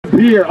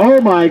beer. Oh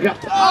my God.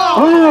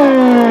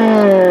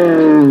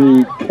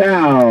 Holy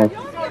cow.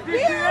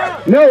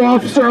 No,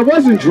 officer, I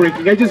wasn't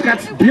drinking. I just got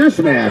beer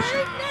smashed.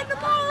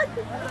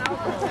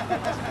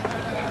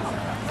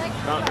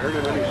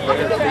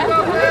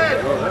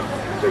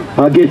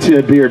 I'll get you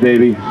a beer,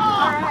 baby.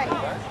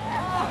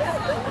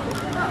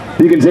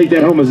 You can take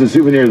that home as a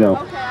souvenir, though.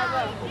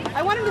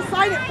 I want him to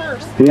sign it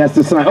first. He has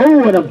to sign.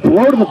 Oh, and a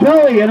blow to the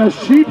belly and a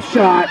sheep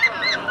shot.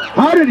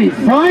 How did he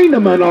find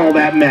him in all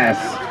that mess?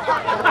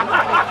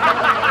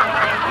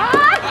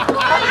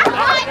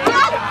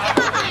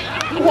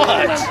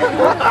 What?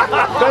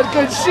 That's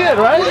good shit,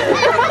 right?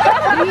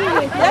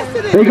 Yes,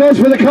 it is. He goes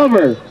for the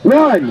cover.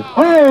 Run.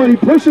 Oh, and he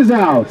pushes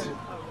out.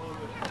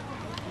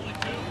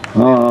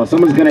 Oh,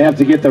 someone's going to have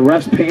to get the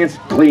ref's pants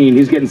clean.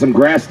 He's getting some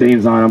grass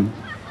stains on him.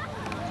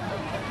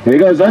 Here he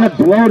goes. On a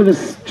blow to the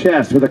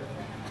chest with a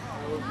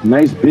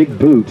nice big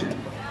boot.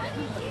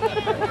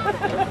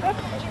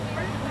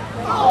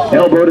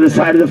 Elbow to the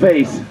side of the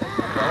face.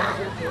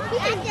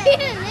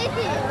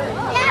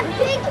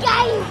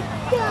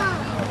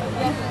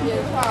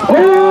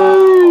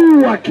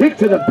 Oh, a kick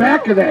to the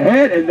back of the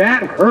head, and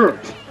that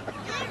hurt.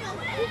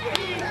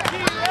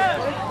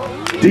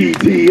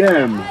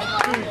 DTM.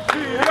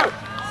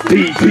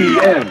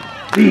 DTM.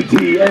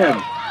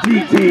 DTM.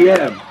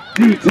 DTM.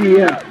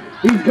 DTM.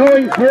 He's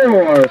going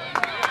for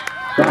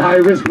the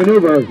high-risk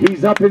maneuver.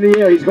 He's up in the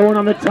air. He's going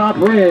on the top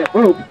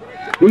rope.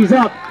 He's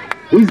up.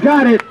 He's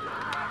got it.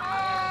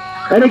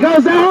 And he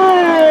goes,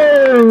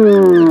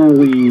 holy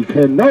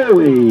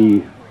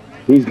cannoli.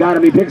 He's got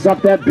him. He picks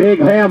up that big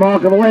ham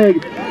off of a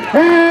leg.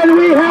 And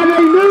we have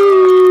a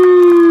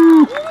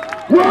new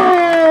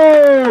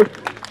world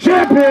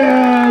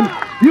champion.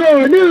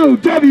 Your new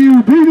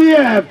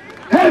WPPF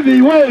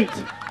heavyweight.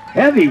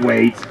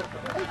 Heavyweight?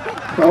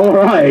 All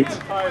right.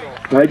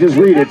 I just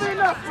read it.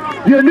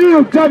 Your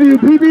new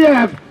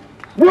WPPF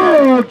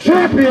world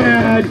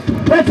champion.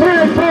 Let's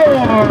hear it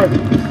for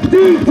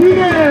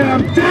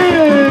DTM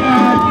Dan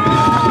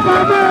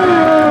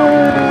Bowman.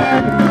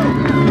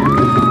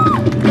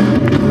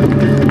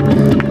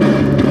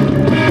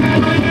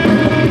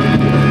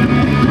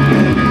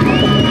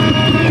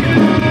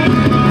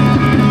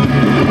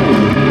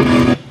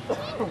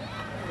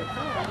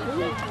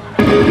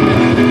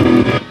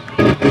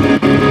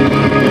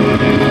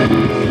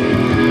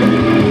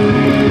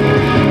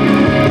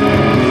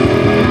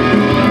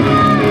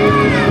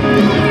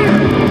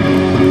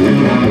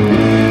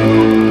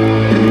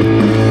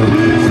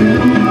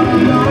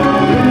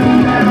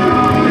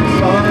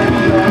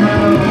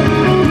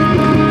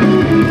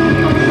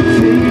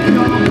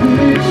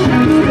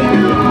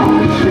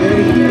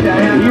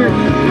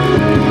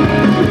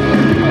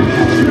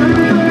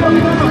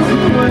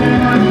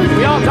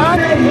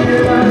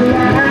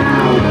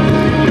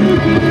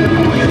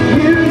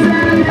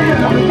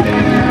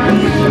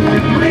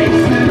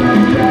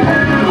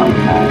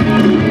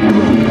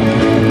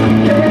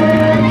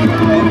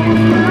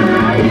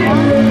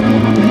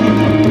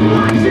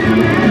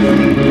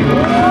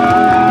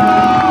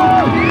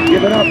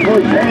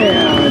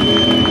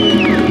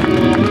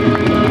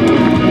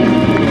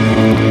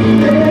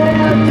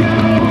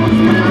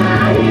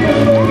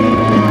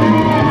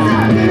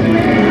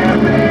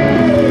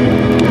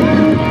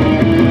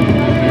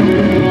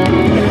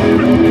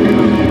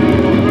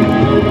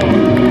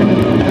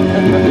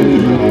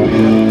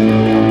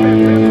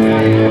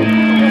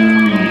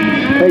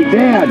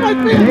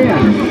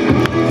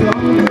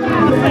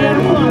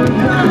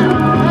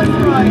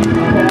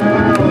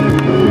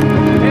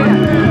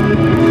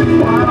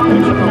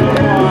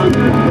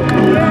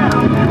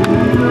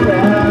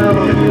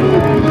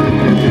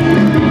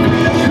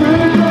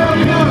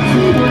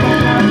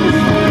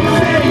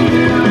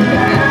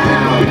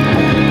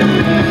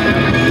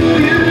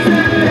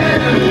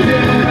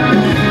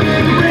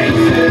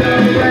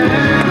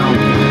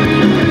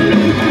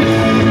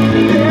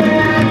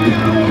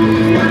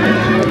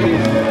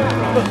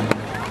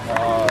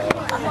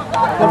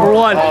 Number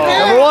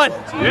one.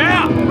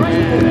 Yeah.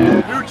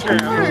 New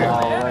champ.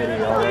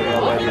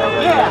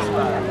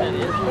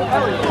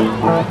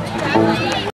 Alrighty.